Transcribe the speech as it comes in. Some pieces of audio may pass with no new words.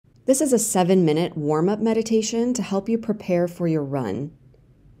This is a 7-minute warm-up meditation to help you prepare for your run.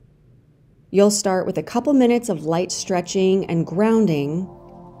 You'll start with a couple minutes of light stretching and grounding,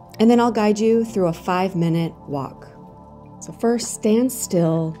 and then I'll guide you through a 5-minute walk. So first, stand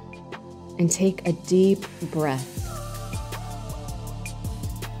still and take a deep breath.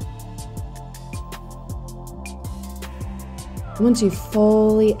 Once you've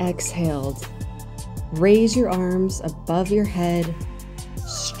fully exhaled, raise your arms above your head,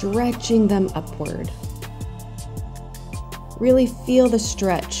 stretching them upward. Really feel the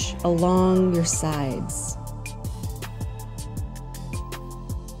stretch along your sides.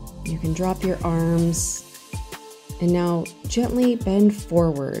 You can drop your arms and now gently bend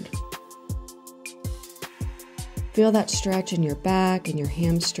forward. Feel that stretch in your back and your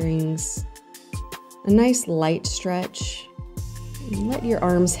hamstrings. A nice light stretch. Let your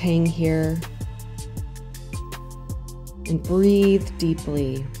arms hang here and breathe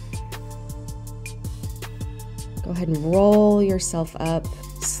deeply. Go ahead and roll yourself up,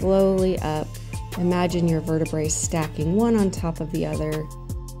 slowly up. Imagine your vertebrae stacking one on top of the other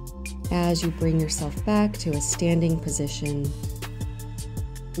as you bring yourself back to a standing position.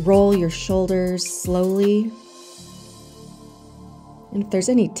 Roll your shoulders slowly. And if there's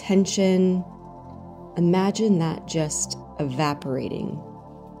any tension, imagine that just evaporating,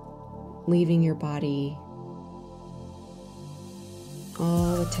 leaving your body.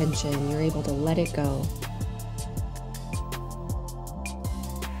 All the tension, you're able to let it go.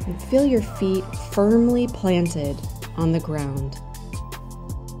 And feel your feet firmly planted on the ground,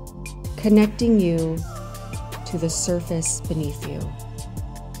 connecting you to the surface beneath you.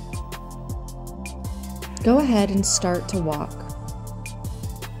 Go ahead and start to walk.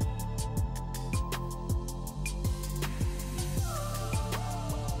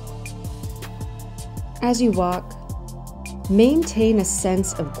 As you walk, maintain a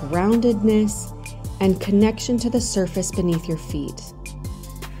sense of groundedness and connection to the surface beneath your feet.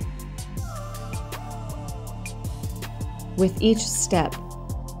 With each step,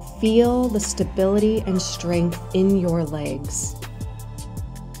 feel the stability and strength in your legs.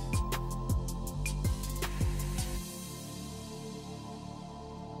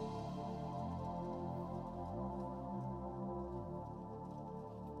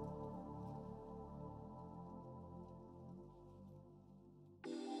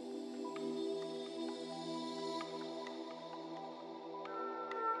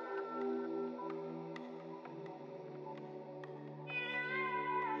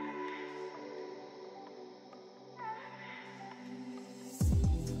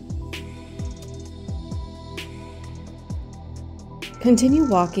 Continue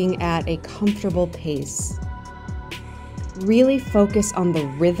walking at a comfortable pace. Really focus on the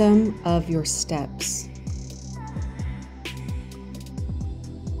rhythm of your steps.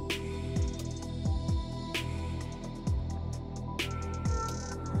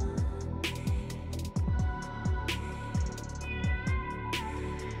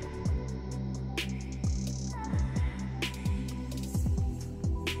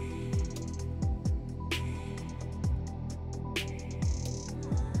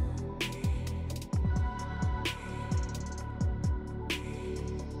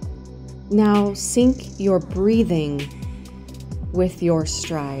 Now sync your breathing with your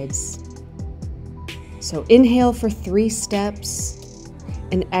strides. So inhale for 3 steps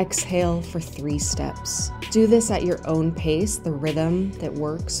and exhale for 3 steps. Do this at your own pace, the rhythm that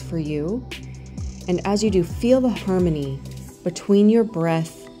works for you. And as you do, feel the harmony between your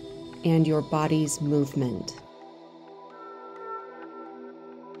breath and your body's movement.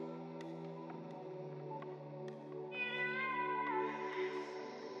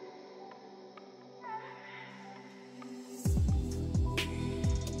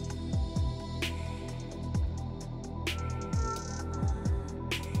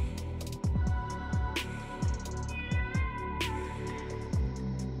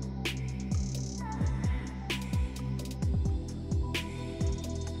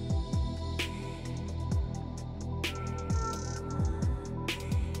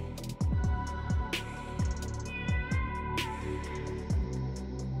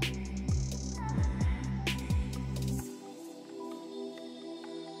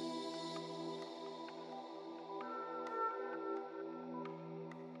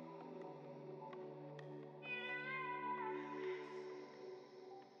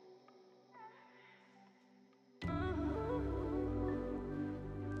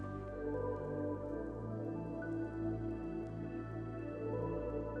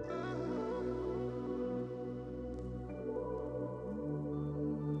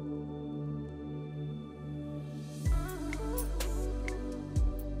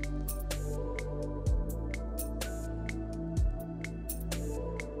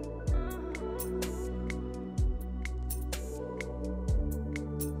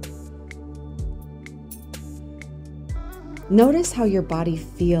 Notice how your body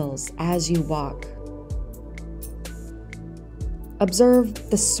feels as you walk. Observe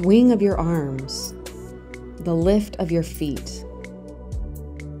the swing of your arms, the lift of your feet.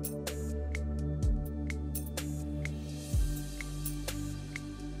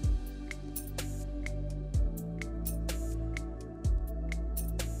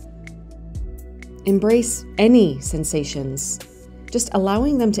 Embrace any sensations, just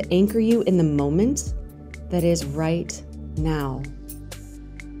allowing them to anchor you in the moment that is right now.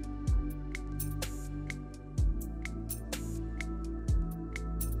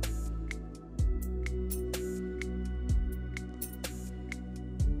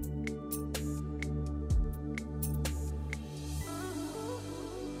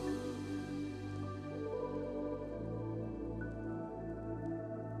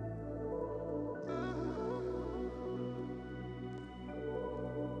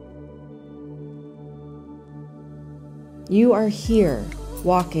 You are here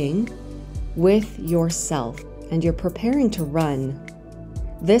walking with yourself, and you're preparing to run.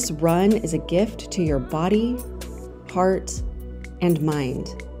 This run is a gift to your body, heart, and mind.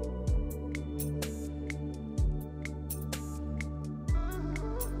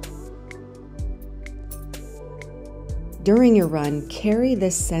 During your run, carry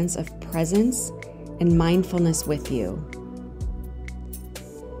this sense of presence and mindfulness with you.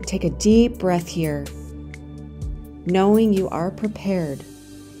 Take a deep breath here, knowing you are prepared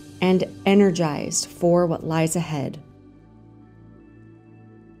and energized for what lies ahead.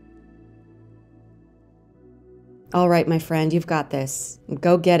 All right, my friend, you've got this.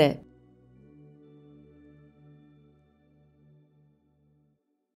 Go get it.